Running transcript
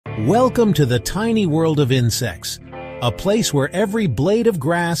Welcome to the tiny world of insects, a place where every blade of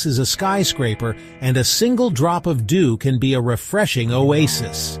grass is a skyscraper and a single drop of dew can be a refreshing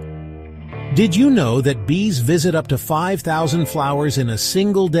oasis. Did you know that bees visit up to 5,000 flowers in a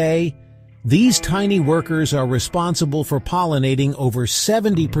single day? These tiny workers are responsible for pollinating over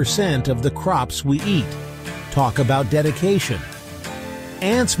 70% of the crops we eat. Talk about dedication.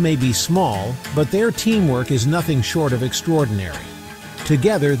 Ants may be small, but their teamwork is nothing short of extraordinary.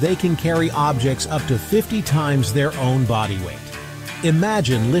 Together, they can carry objects up to 50 times their own body weight.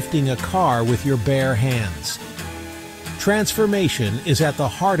 Imagine lifting a car with your bare hands. Transformation is at the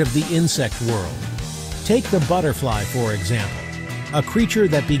heart of the insect world. Take the butterfly, for example, a creature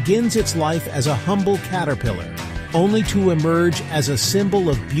that begins its life as a humble caterpillar, only to emerge as a symbol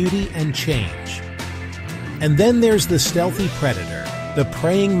of beauty and change. And then there's the stealthy predator, the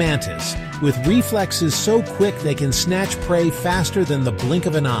praying mantis, with reflexes so quick they can snatch prey faster than the blink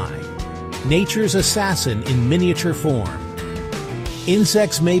of an eye. Nature's assassin in miniature form.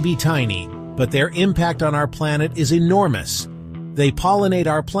 Insects may be tiny, but their impact on our planet is enormous. They pollinate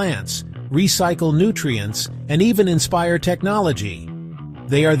our plants, recycle nutrients, and even inspire technology.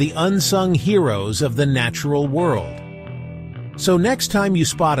 They are the unsung heroes of the natural world. So next time you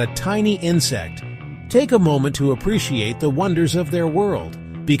spot a tiny insect, take a moment to appreciate the wonders of their world,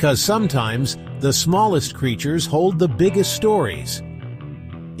 because sometimes the smallest creatures hold the biggest stories.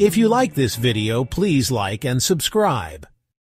 If you like this video, please like and subscribe.